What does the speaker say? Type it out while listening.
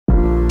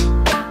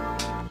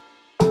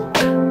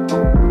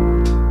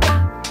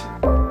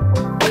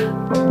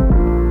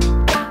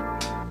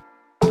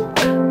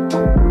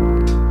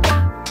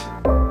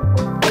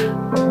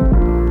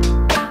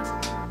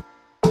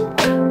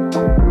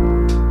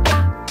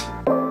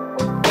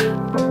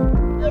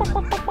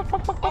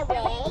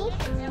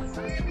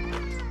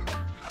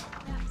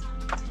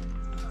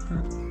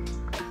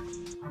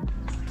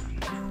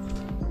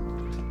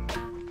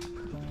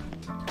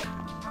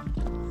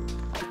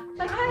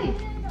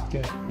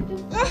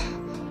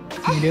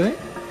Can you do it?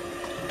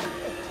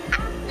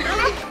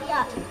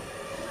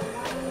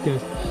 Go.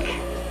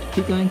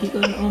 Keep going, keep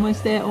going.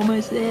 Almost there,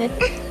 almost there.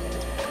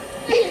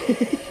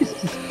 She's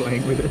just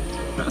playing with it.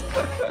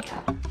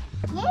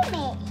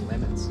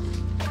 Lemons.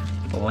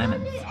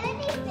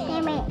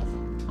 Lemons.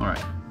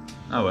 Alright.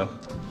 Oh well.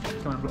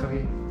 Come on, look over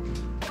here.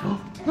 Oh,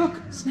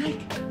 look!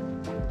 Snake!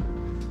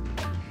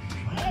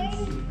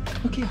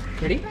 Look here.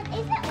 Ready? Is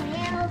it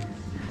real?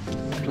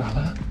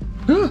 Lala.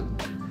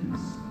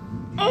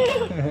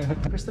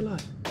 Press the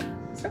light.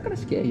 It's not going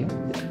to scare you.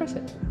 Just press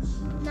it.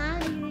 No,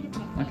 you do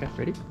it. Okay,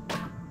 ready?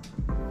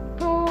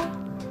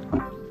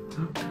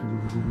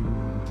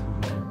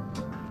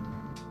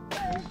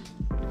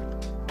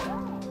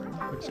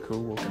 Looks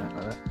cool walking out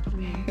like that.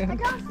 I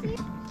don't see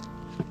it.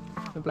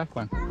 The black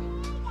one.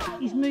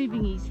 He's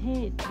moving his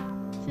head.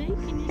 See?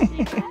 Can you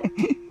see that?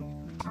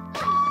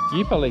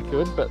 You probably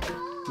could, but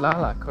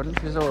Lala couldn't.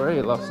 She's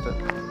already lost it.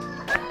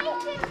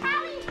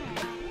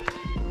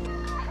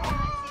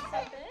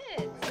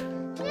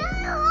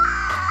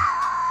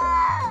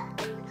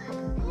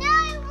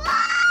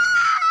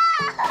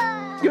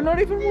 You're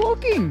not even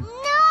walking!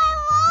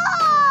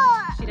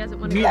 She doesn't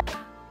want to watch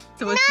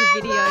the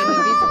video in the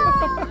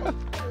visitor.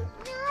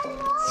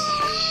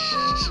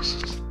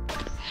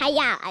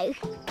 Hello.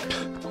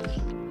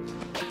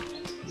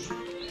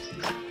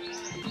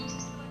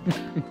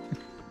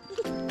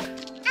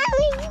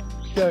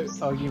 Go.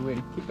 Oh, you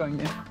win. Keep going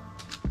then.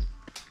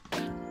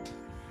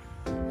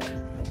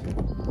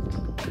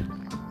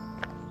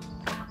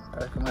 I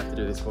reckon we'll have to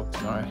do this walk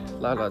tomorrow.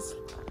 Lala's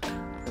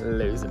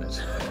losing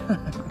it.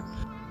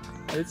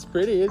 It's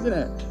pretty, isn't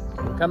it?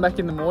 We'll come back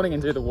in the morning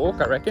and do the walk,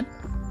 I reckon.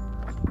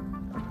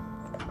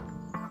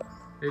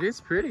 It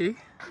is pretty.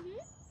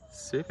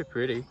 Super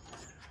pretty.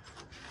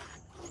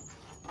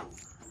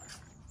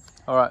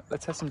 Alright,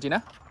 let's have some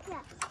dinner.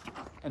 Yeah.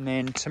 And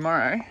then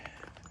tomorrow,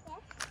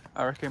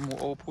 I reckon we'll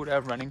all put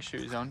our running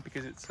shoes on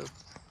because it's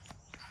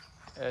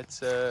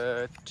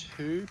a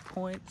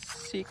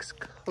 2.6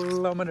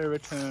 kilometre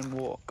return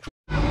walk.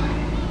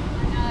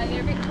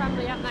 They're a bit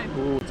crumbly, aren't they?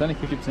 Oh, it's only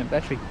 50%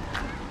 battery.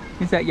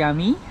 Is that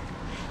yummy?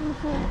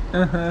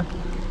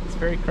 It's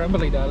very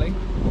crumbly, darling.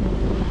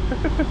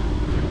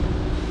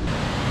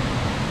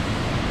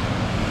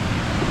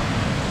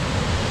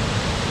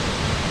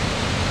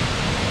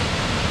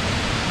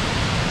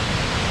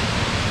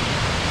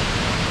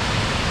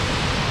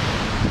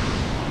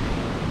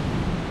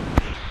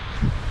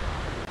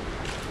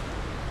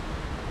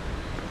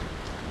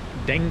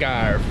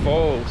 Dengar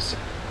Falls.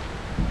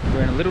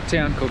 We're in a little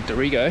town called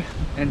Dorrigo,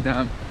 and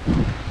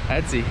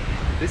Adzi,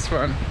 this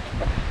one,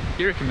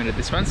 you recommended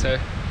this one, so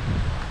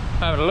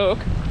have a look.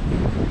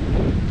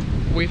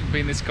 We haven't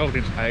been this cold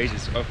in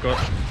ages. I've got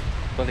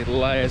bloody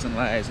layers and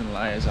layers and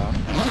layers on.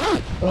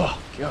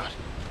 Oh god,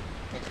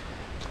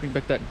 bring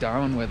back that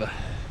Darwin weather.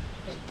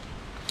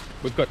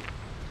 We've got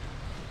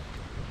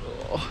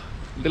a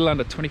little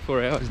under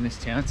 24 hours in this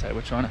town, so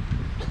we're trying to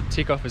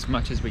tick off as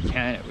much as we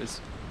can. It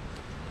was,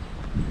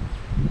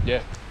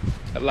 yeah,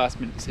 a last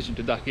minute decision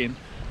to duck in,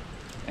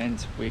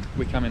 and we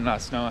come in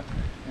last night,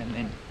 and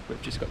then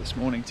we've just got this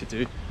morning to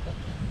do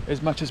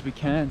as much as we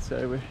can.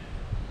 So we're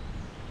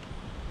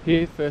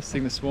here first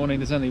thing this morning.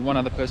 There's only one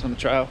other person on the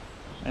trail,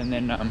 and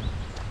then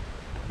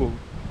we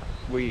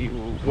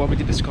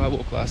did the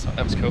skywalk last night.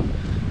 That was cool,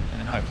 and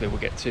then hopefully we'll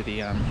get to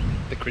the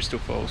Crystal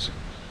Falls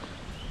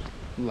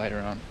later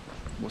on.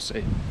 We'll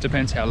see.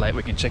 Depends how late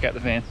we can check out the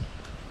van.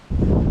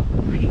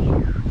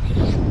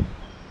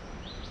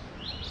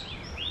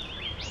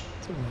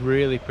 It's a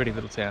really pretty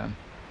little town.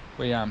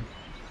 We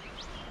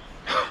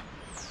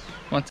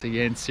once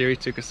again, Siri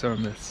took us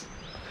on this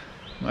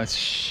most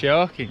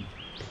shocking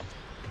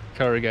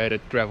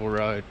corrugated gravel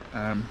road,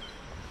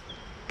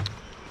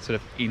 sort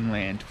of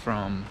inland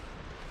from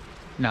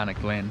Nana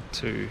Glen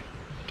to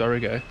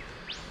Dorrigo,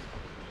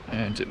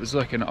 and it was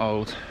like an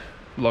old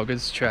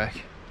loggers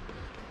track,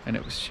 and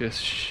it was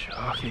just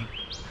shocking.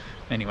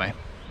 Anyway,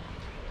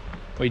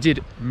 we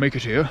did make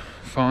it here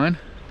fine,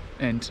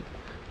 and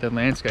the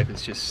landscape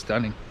is just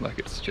stunning. Like,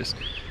 it's just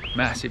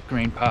massive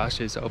green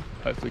pastures. I'll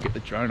hopefully get the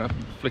drone up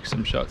and flick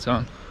some shots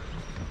on.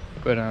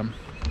 But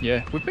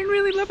yeah, we've been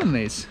really loving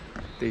these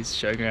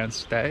showground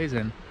stays,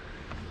 and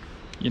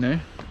you know,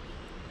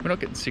 we're not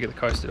getting sick of the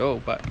coast at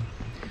all, but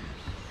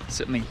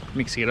certainly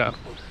mixing it up,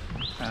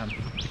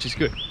 which is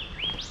good.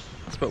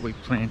 That's what we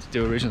planned to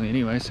do originally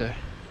anyway, so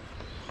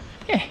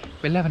yeah,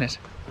 we're loving it.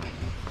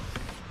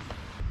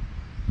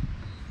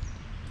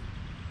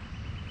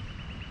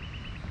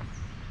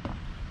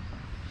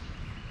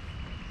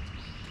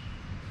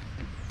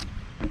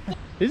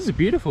 This is a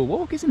beautiful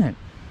walk, isn't it?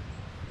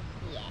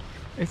 Yeah.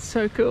 It's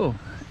so cool.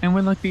 And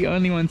we're like the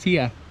only ones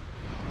here.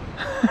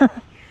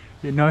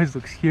 Your nose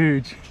looks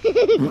huge.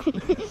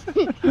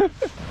 I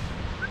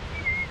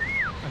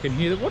can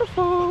hear the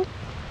waterfall.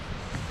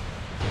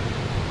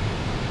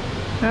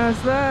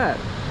 How's that?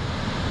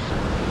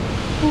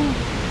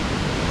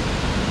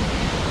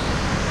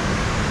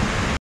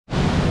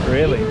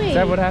 Really? Is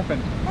that what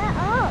happened? They're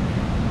up.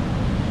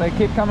 They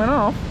keep coming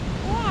off?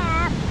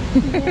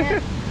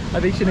 Yeah. I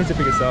think she needs a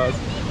bigger size.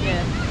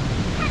 Yeah.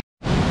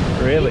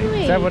 Really?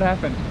 Is that what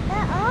happened?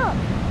 Oh.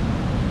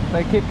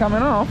 They keep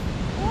coming off?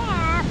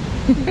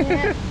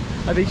 Yeah.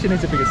 I think she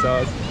needs a bigger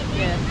size.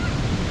 Yeah.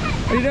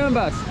 What are you doing,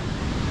 Buzz?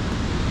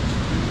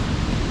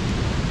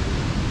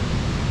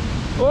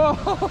 Oh!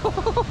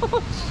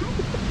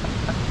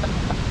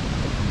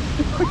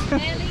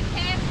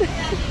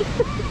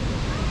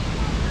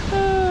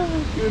 Oh,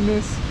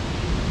 goodness.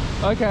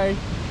 Okay,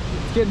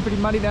 it's getting pretty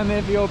muddy down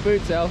there for your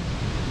boots, Elle.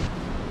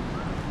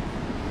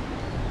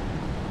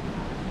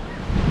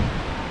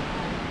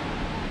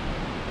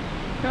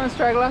 Come on,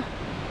 straggler.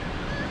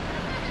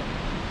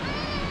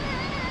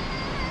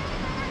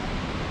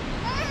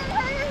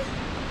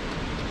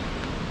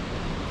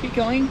 Keep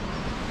going.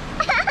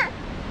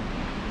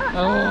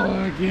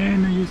 Oh,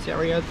 again, are you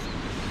serious?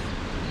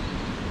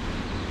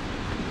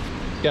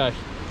 Go.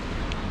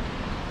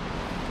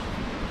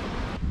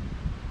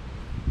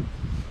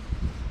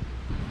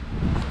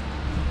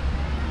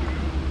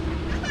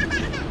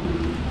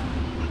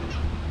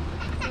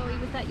 Sorry,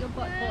 was that your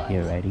butt?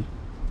 You ready?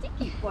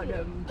 Sticky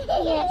bottom.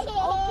 Yes.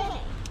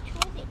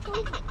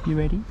 You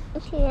ready?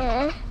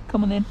 Yeah.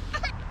 Come on then.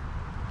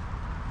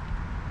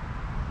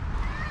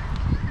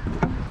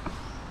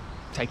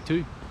 Take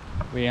two.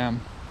 We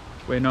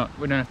don't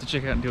have to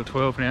check out until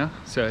 12 now,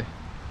 so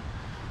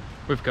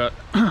we've got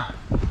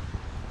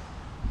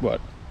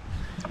what,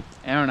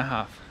 hour and a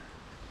half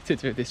to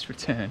do this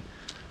return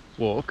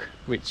walk,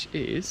 which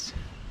is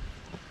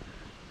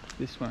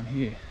this one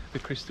here, the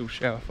Crystal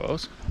Shower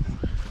Falls.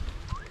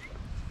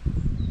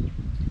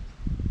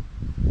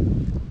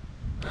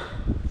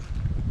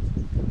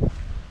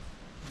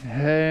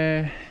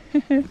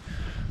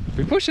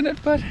 We're pushing it,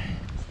 but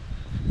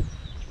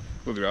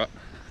we'll be right.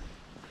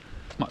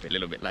 Might be a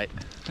little bit late,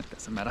 that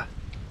doesn't matter.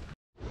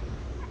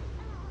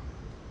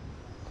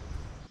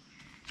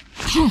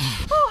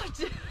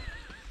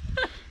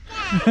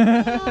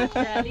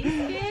 Daddy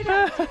scared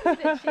us,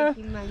 the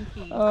cheeky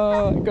monkey.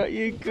 Oh, I got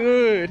you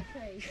good.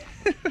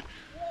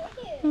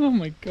 Oh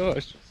my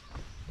gosh.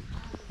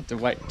 I have to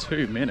wait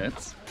 2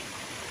 minutes.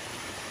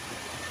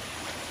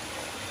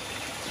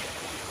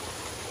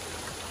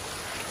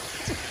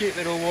 It's a cute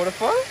little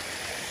waterfall.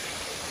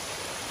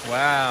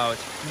 Wow,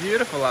 it's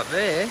beautiful up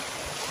there.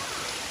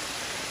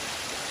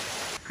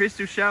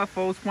 Crystal Shower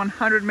Falls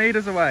 100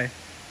 meters away.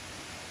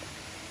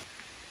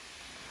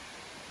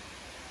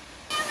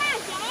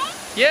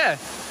 Yeah.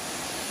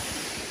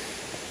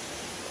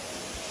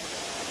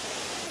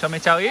 Tell me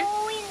to tell you?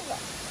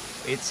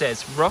 It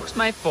says rocks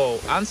may fall,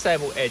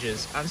 unstable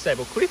edges,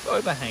 unstable cliff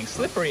overhang,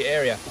 slippery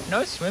area,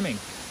 no swimming,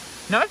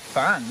 no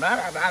fun, blah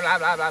blah blah blah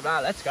blah blah blah.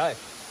 Let's go.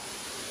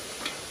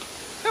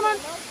 Come on.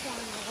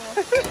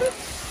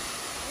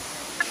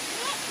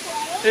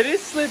 It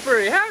is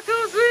slippery. How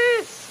cool is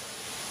this?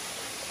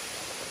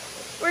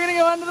 We're gonna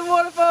go under the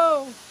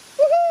waterfall.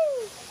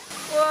 Woohoo!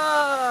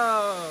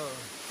 Whoa!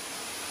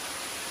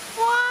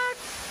 What?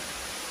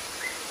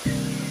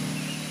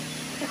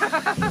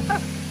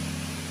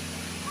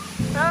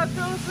 How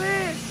cool is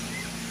this?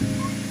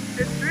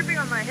 It's dripping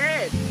on my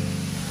head.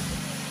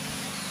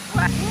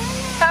 What?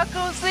 How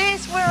cool is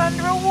this? We're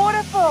under a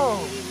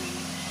waterfall.